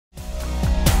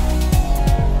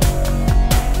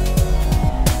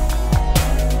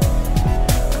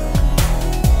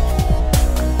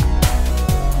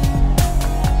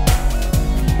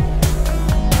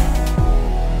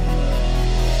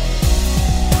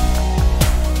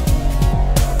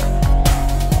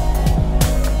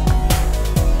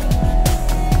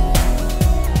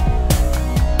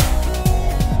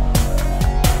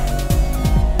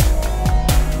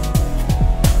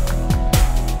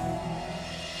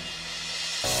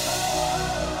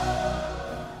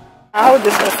I'll hold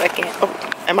this for a second. Oh,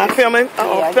 am I filming?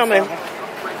 Oh, yeah, filming.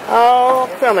 Oh,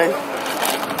 filming.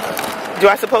 Do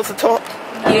I supposed to talk?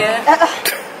 Yeah.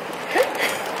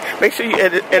 Make sure you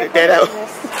edit that out.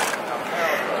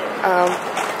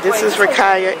 This is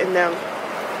Rahquieh and them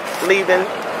leaving.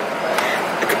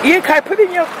 Yeah, can I put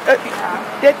in your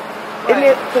in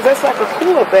there? Because that's like a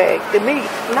cooler bag to me.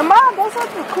 No, Mom, that's not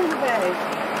a cooler bag.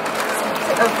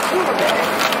 A cooler bag.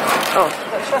 Oh.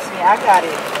 Trust me, I got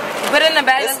it. Put it in the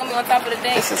bag that's gonna be on top of the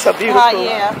thing. This is so beautiful.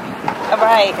 Yeah. All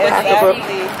right.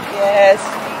 Exactly. Yes.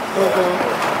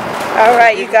 All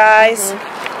right, you guys.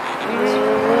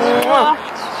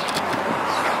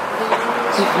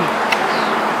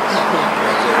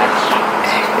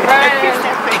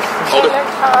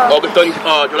 August 30,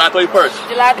 July 31st.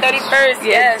 July 31st,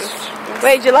 yes.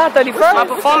 Wait, July 31st? My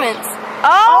performance.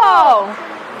 Oh!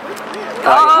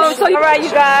 Oh, so all right,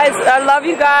 you guys. I love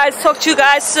you guys. Talk to you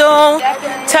guys soon.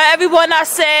 Tell everyone I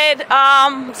said,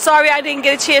 sorry I didn't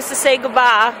get a chance to say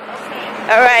goodbye.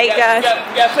 All right, guys.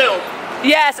 Yeah, film.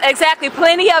 Yes, exactly.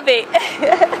 Plenty of it.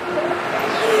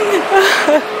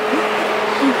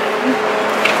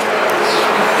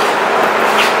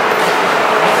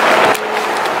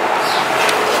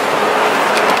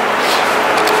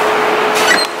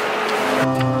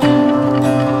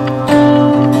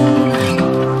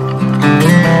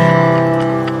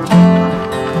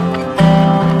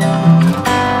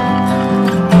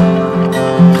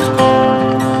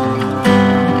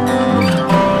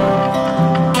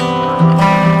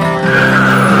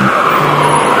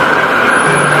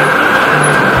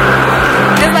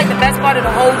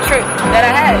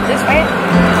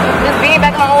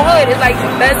 It's like the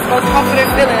best, most confident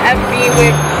feeling ever being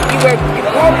where you were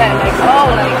before that. Like, oh,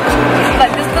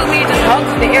 like this to me just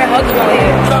hugs, the air hugs on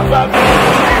here.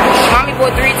 Mommy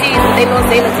bought 3 teas, they lost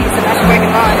Sailor teas, so now she's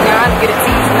breaking mine. Now I'm getting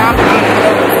teas, now I'm getting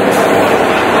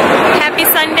those. Happy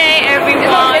Sunday,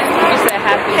 everyone. You said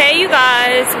happy. Hey, you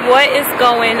guys, what is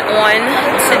going on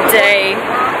today?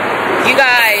 You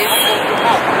guys,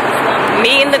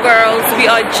 me and the girls, we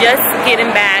are just getting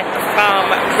back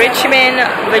from Richmond,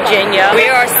 Virginia. We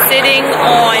are sitting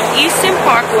on Eastern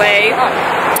Parkway.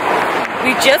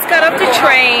 We just got off the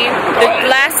train. The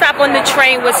last stop on the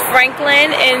train was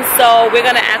Franklin, and so we're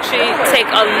gonna actually take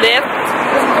a lift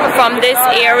from this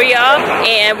area,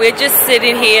 and we're just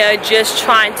sitting here just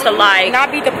trying to like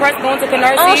not be depressed going to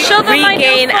Canarsie.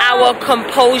 Regain our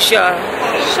composure.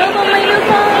 Show them my new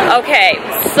phone. Okay,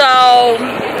 so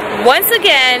once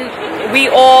again we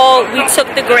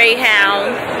took the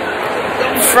Greyhound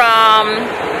from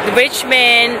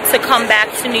Richmond to come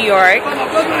back to New York,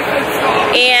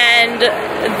 and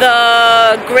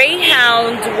the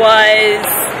Greyhound was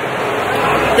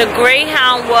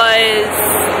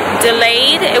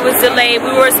delayed. It was delayed.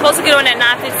 We were supposed to get on at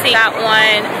 9:15. Got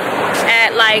on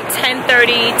at like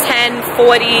 10:30,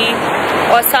 10:40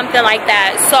 or something like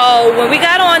that. So when we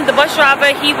got on, the bus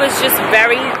driver, he was just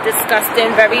very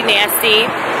disgusting, very nasty.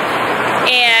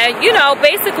 And you know,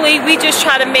 basically we just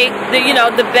try to make the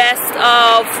the best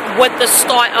of what the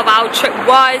start of our trip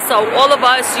was. So all of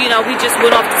us, we just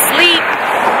went off to sleep,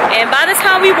 and by the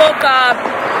time we woke up,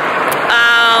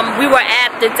 we were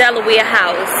at the Delaware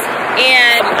house,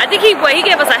 and I think he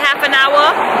gave us a half an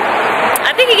hour.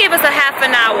 I think he gave us a half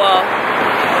an hour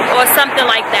or something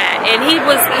like that, and he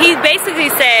basically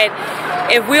said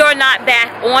if we are not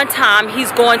back on time,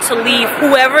 he's going to leave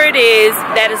whoever it is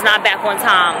that is not back on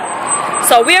time.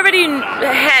 So we already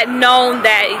had known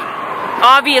that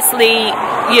obviously,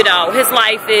 his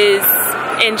life is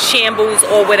in shambles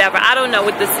or whatever. I don't know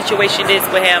what the situation is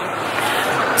with him.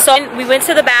 So we went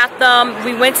to the bathroom,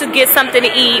 we went to get something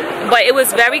to eat, but it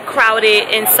was very crowded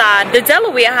inside the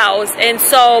Delaware house. And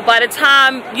so by the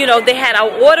time, they had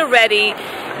our order ready,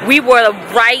 we were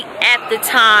right at the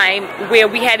time where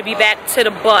we had to be back to the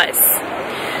bus.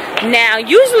 Now,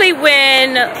 usually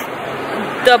when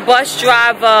the bus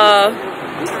driver,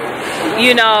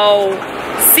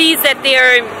 sees that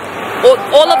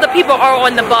all of the people are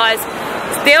on the bus,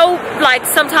 they'll like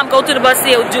sometimes go to the bus,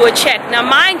 they'll do a check. Now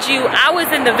mind you, I was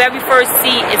in the very first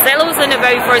seat, Isela was in the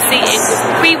very first seat, and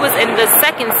Cree was in the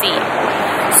second seat.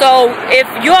 So if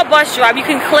you're a bus driver, you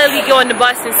can clearly go on the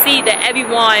bus and see that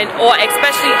everyone, or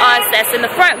especially us that's in the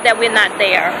front, that we're not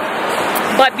there.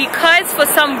 But because for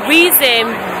some reason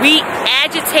we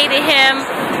agitated him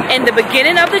in the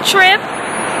beginning of the trip,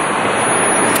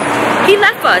 he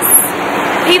left us.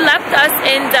 He left us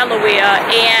in Delaware,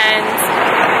 and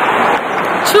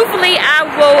truthfully, I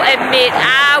will admit,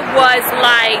 I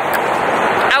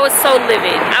was so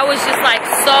livid. I was just like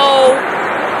so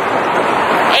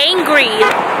angry.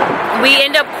 We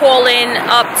end up calling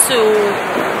up to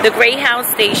the Greyhound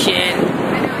station,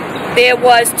 there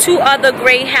was 2 other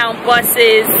Greyhound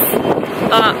buses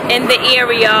in the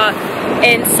area,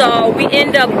 and so we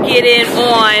ended up getting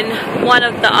on one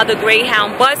of the other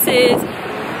Greyhound buses,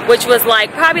 which was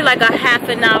like probably like a half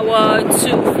an hour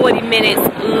to 40 minutes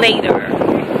later.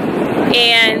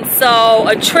 And so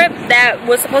a trip that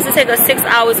was supposed to take us 6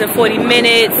 hours and 40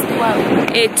 minutes,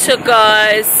 it took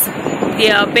us,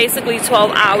 yeah, basically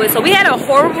 12 hours. So we had a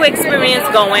horrible experience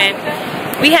going.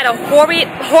 We had a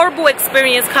horrible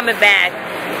experience coming back.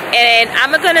 And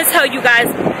I'm gonna tell you guys,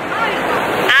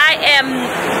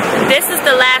 this is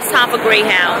the last time for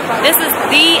Greyhound. This is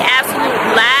the absolute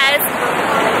last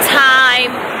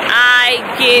time I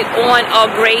get on a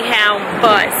Greyhound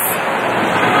bus.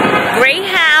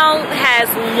 Greyhound has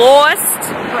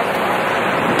lost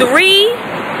 3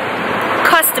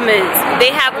 customers.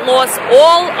 They have lost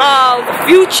all of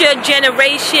future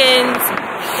generations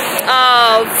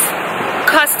of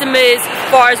customers as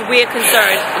far as we're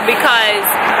concerned, because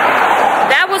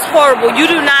that was horrible. You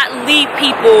do not leave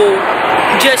people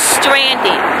just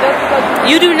stranded.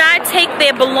 You do not take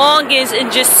their belongings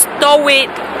and just throw it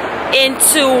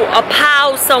into a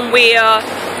pile somewhere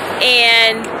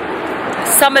and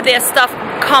some of their stuff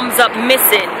comes up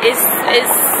missing.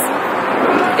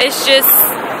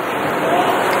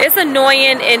 It's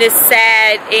annoying and it's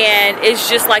sad, and it's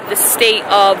just like the state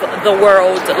of the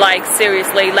world. Like,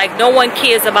 seriously, like no one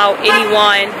cares about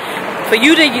anyone. For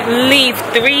you to leave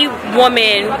 3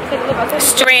 women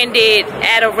stranded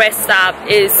at a rest stop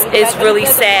is really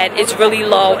sad. It's really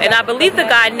low. And I believe the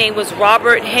guy's name was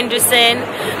Robert Henderson.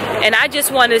 And I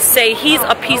just want to say he's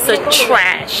a piece of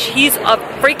trash. He's a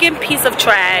freaking piece of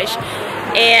trash.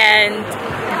 And,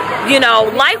 you know,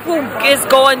 life is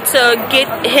going to get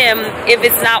him if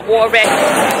it's not already.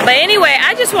 But anyway,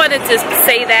 I just wanted to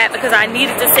say that because I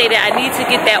needed to say that. I need to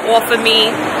get that off of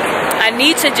me. I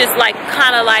need to just like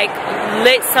kind of like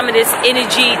let some of this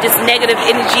energy, this negative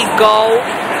energy go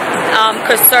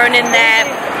concerning that.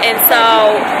 And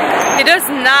so it does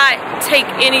not take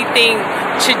anything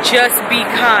to just be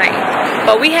kind.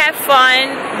 But we had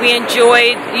fun. We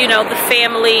enjoyed, you know, the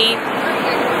family.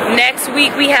 Next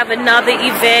week we have another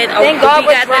event. Thank God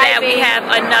week after that we have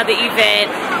another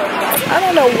event. I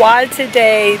don't know why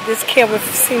today this camera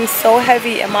seems so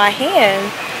heavy in my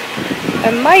hand.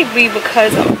 It might be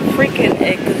because I'm freaking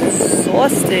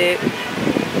exhausted.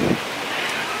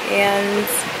 And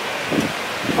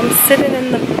I'm sitting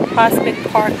in the Prospect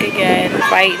Park again.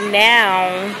 Right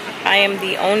now, I am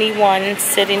the only one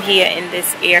sitting here in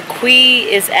this air. Rahquieh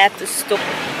is at the store.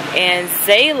 And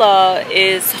Zayla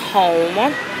is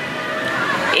home.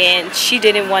 And she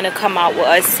didn't want to come out with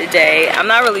us today. I'm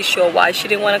not really sure why she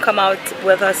didn't want to come out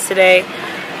with us today.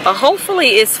 But hopefully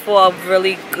it's for a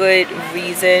really good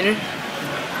reason.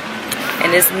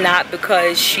 And it's not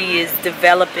because she is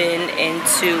developing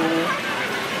into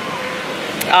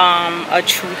a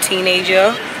true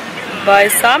teenager.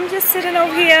 But so I'm just sitting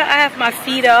over here. I have my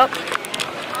feet up.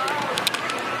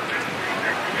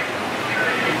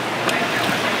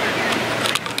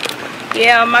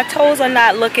 Yeah, my toes are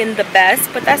not looking the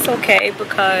best, but that's okay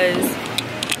because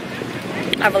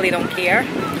I really don't care.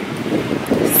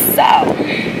 So,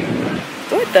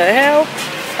 what the hell?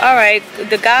 Alright,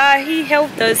 the guy, he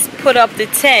helped us put up the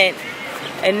tent,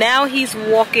 and now he's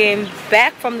walking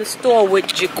back from the store with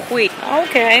Rahquieh.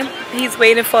 Okay, he's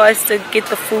waiting for us to get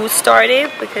the food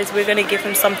started because we're going to give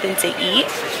him something to eat.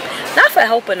 Not for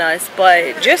helping us,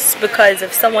 but just because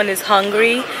if someone is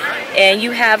hungry and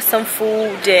you have some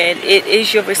food, then it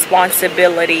is your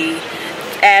responsibility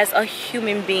as a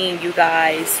human being, you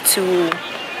guys, to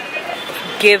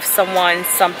give someone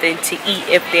something to eat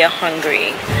if they're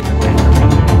hungry.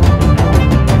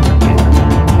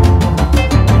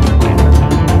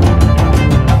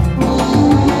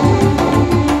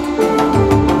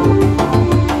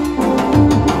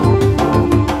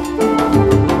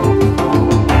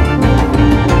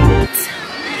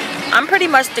 Pretty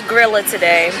much the griller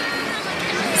today.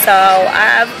 So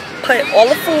I've put all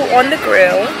the food on the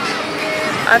grill.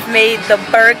 I've made the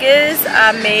burgers,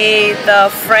 I made the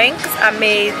franks, I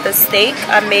made the steak,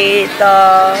 I made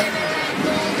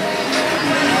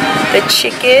the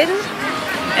chicken,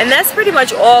 and that's pretty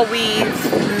much all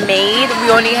we've made.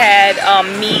 We only had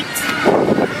meat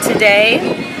today.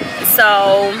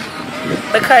 So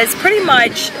because pretty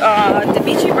much the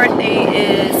Beachy birthday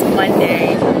is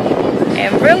Monday.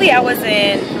 And really, I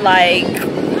wasn't like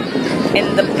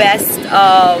in the best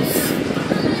of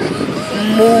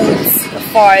moods as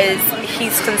far as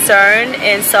he's concerned.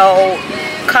 And so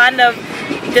kind of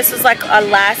this was like a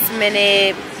last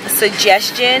minute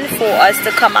suggestion for us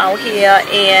to come out here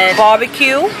and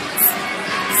barbecue.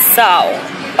 So,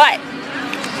 but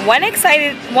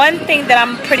One thing that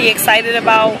I'm pretty excited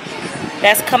about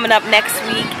that's coming up next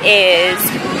week is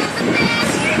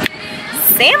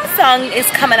Samsung is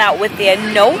coming out with their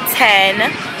Note 10,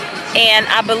 and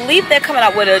I believe they're coming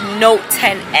out with a Note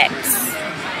 10X.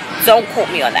 Don't quote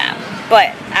me on that,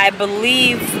 but I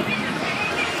believe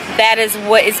that is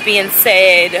what is being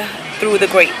said through the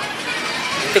grapevine.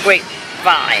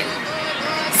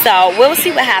 So we'll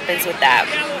see what happens with that.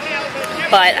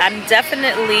 But I'm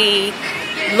definitely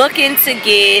looking to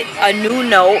get a new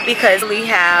Note because we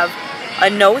have a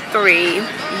Note 3.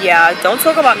 Yeah, don't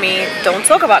talk about me. Don't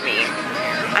talk about me.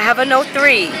 I have a Note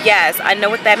 3. Yes, I know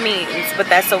what that means, but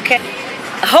that's okay.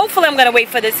 Hopefully I'm going to wait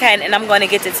for the 10 and I'm going to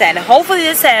get the 10. Hopefully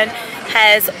the 10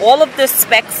 has all of the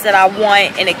specs that I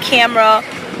want in a camera,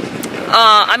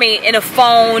 in a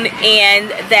phone,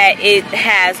 and that it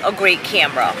has a great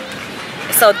camera.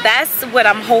 So that's what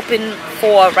I'm hoping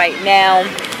for right now.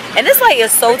 And this light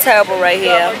is so terrible right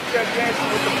here.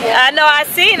 I know, I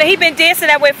seen it. He been dancing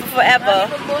that way for forever.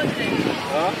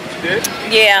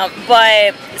 Yeah,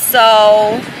 but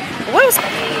so what else?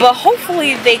 But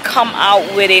hopefully they come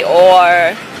out with it,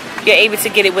 or you're able to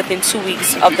get it within 2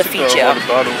 weeks of the feature.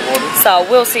 So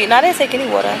we'll see. Now, I didn't take any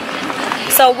water.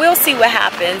 So we'll see what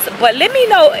happens. But let me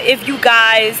know if you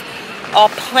guys are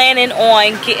planning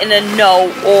on getting a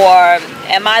Note, or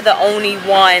am I the only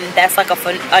one that's like a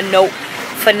Note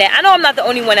fanatic? I know I'm not the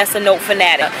only one that's a Note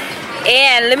fanatic.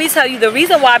 And let me tell you, the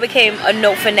reason why I became a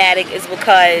Note fanatic is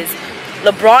because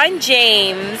LeBron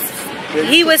James,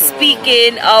 he was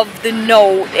speaking of the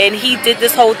Note, and he did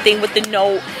this whole thing with the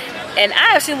Note. And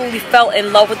I absolutely fell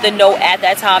in love with the Note at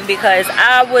that time because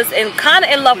I was kind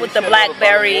of in love with the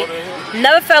BlackBerry.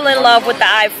 Never fell in love with the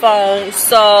iPhone.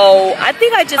 So I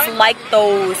think I just like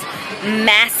those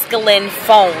masculine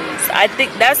phones. I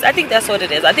think that's what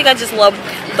it is. I think I just love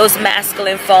those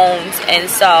masculine phones. And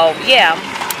so yeah.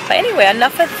 But anyway,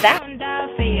 enough of that.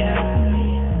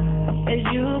 Is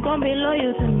you gonna be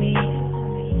loyal to me,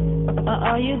 or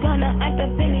are you gonna act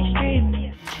up in the street?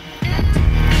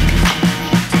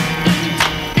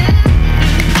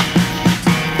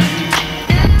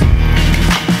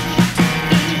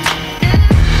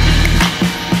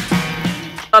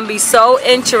 Gonna be so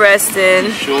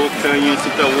interesting. Sure, can you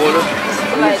took that water?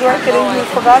 You drank it and you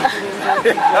forgot.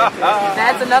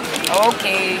 That's enough.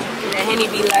 Okay. And Henny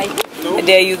be like, and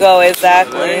there you go,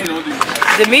 exactly.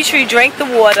 Dimitri drank the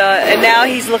water, and now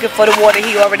he's looking for the water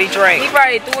he already drank. He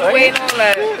probably threw it away and all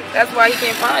that. That's why he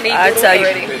can't find it. I tell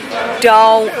you,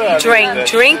 don't drink.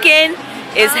 Drinking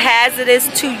is hazardous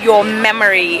to your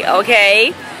memory,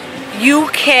 okay? You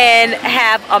can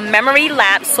have a memory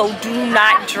lapse, so do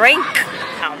not drink.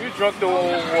 You drunk the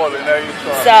water, now you're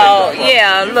trying. So,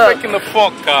 yeah, look. You're faking the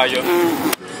funk, Kaya.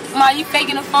 Ma, you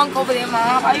faking the funk over there,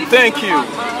 Ma. Thank you.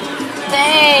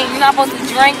 Dang, you're not supposed to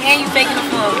drink and you faking the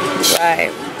funk.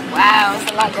 Right. Wow,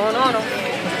 there's a lot going on over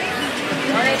here.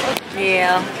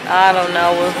 Yeah, I don't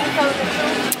know.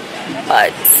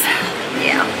 But,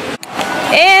 yeah.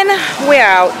 And we're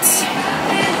out.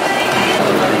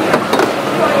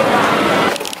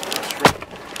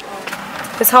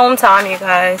 It's home time, you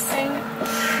guys.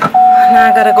 Now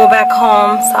I gotta go back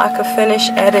home so I can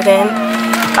finish editing.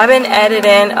 I've been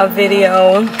editing a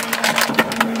video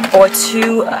for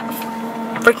 2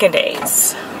 freaking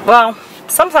days. Well,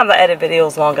 sometimes I edit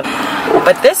videos longer,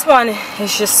 but this one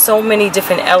is just so many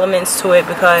different elements to it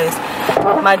because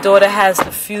my daughter has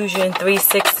the Fusion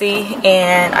 360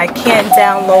 and I can't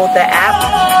download the app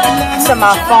to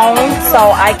my phone,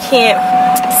 so I can't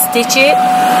stitch it,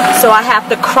 so I have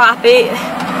to crop it.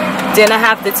 Then I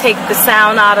have to take the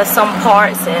sound out of some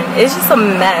parts, and it's just a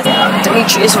mess.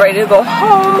 Dimitri is ready to go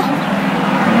home,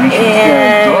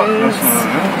 and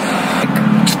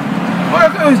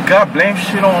God blame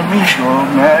shit on me, bro,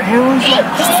 man.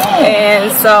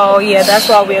 And so yeah, that's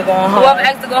why we're going home. Whoever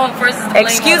asked to go home first is the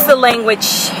excuse the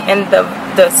language and the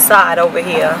side over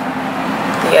here.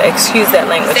 Yeah, excuse that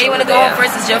language. Say you want to go home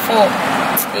first, it's your fault.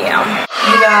 Yeah.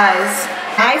 You guys,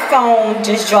 my phone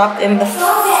just dropped in the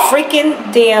freaking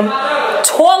damn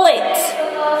toilet.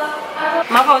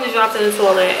 My phone just dropped in the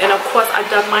toilet, and of course I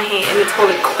dumped my hand in the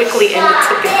toilet quickly and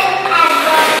took it.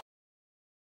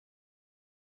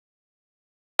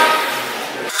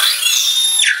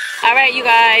 Alright, you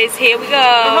guys, here we go.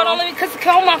 Hold on, let me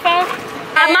call my phone.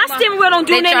 My steering wheel don't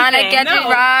do anything. They're trying to get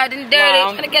you right and dirty.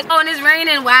 Wow. Trying to get, oh, and it's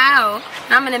raining. Wow.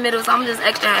 I'm in the middle, so I'm just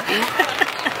extra happy.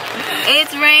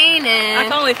 It's raining. I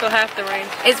can only feel half the rain.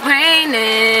 It's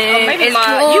raining. Maybe it's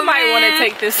you might want to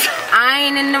take this. I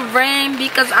ain't in the rain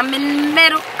because I'm in the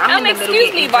middle. I'm in the middle.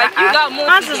 Excuse me, but you got more.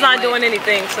 Mine's is not doing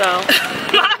anything, so.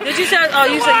 Did you say? Oh,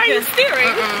 you said you can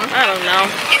steering. I don't know.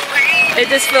 It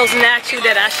just feels natural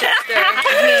that I should stir.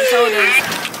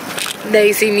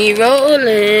 They see me rolling,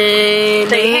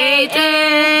 they hate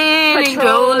it,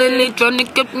 controlling, they trying to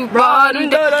get me raw and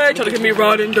dirty, Trying to get me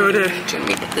raw and dirty. trying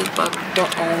to get this buck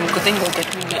on, cause they gon' get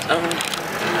me and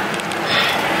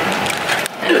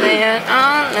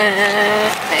then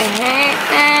they hate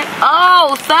it.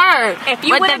 Oh, sir, If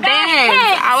you with the would've got bands,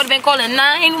 hit. I would've been calling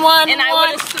 911. And I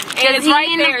would've, and it's right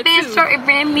there too. It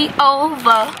ran me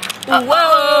over.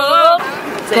 Whoa.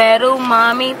 Pedal,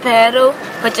 mommy, pedal.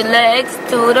 Put your legs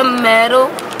to the metal.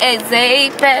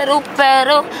 Exhale, pedal,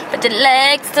 pedal. Put your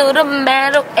legs to the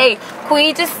metal. Hey,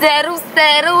 queen, just settle,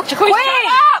 settle. Queen, shut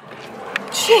up!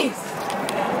 Jeez.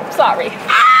 Sorry.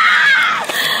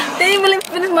 They didn't really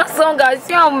finish my song, guys.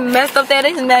 See how messed up that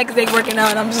is? They just mad because they working out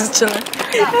and I'm just chilling.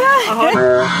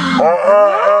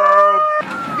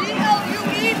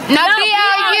 No,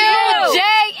 B-L-U,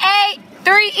 J-A,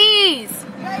 3 E's.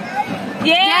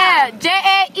 Yeah,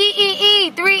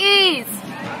 J-A-E-E-E, 3 E's.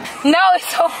 No, it's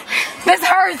so, this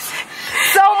hurts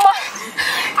so much.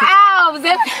 Ow,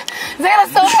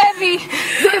 Zana's so heavy.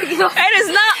 It is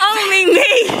not only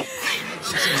me.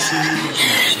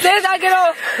 Zana's not get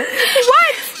off.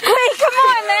 What? Queen, come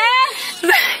on, man.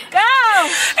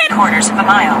 Go. Quarters of a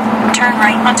mile. Turn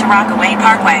right onto Rahquieh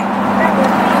Parkway.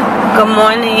 Good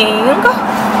morning,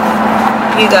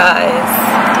 you guys.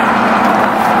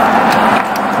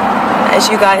 As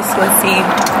you guys can see,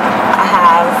 I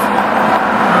have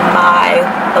my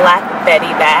Black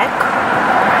Betty back.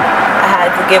 I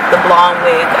had to give the blonde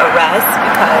wig a rest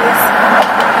because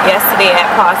yesterday at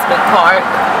Prospect Park,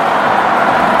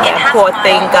 that poor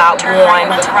thing got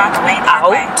worn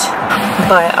out.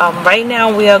 But right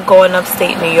now we are going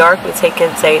upstate New York. We're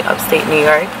taking Zay upstate New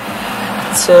York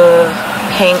to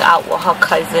hang out with her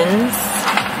cousins,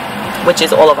 which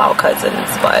is all of our cousins,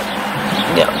 but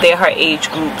you know, they're her age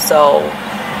group, so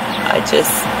I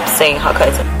just saying her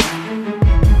cousin.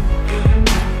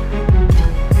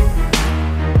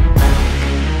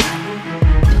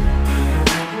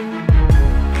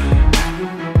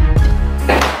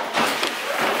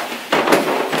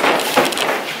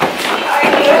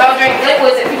 Y'all drink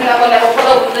liquids if people not gonna never pull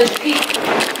over the pee.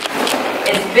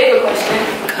 It's a bigger question.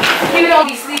 People don't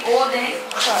be sleep all day.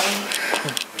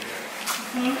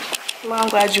 Well, I'm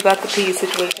glad you got the pee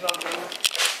situation.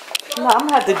 No, I'm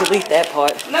gonna have to delete that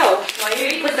part. No,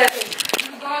 you put that in.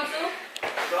 You going to?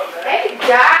 Hey,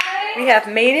 guys. We have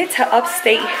made it to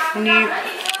upstate New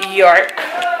York.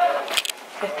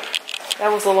 That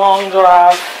was a long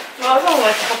drive. Well, it's only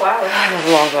like a couple hours. That was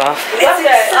a long drive.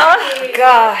 Oh,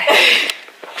 God.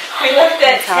 we left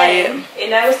at I'm 10,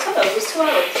 and that was 12. It was 2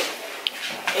 hours.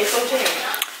 It's so change.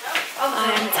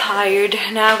 I am tired.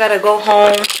 Now I gotta go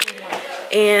home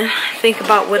and think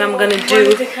about what I'm gonna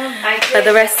do for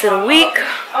the rest of the week.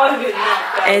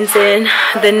 And then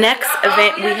the next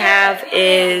event we have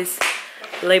is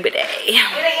Labor Day.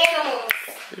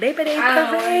 Labor Day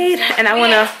parade. And I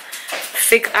wanna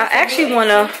I actually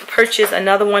wanna purchase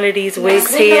another one of these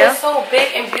wigs here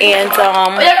and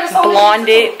blonde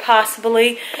it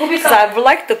possibly, because I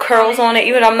like the curls on it.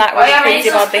 Even though I'm not really crazy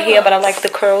about the hair, but I like the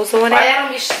curls on it.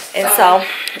 And so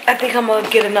I think I'm gonna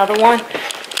get another one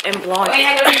and blonde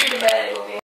it.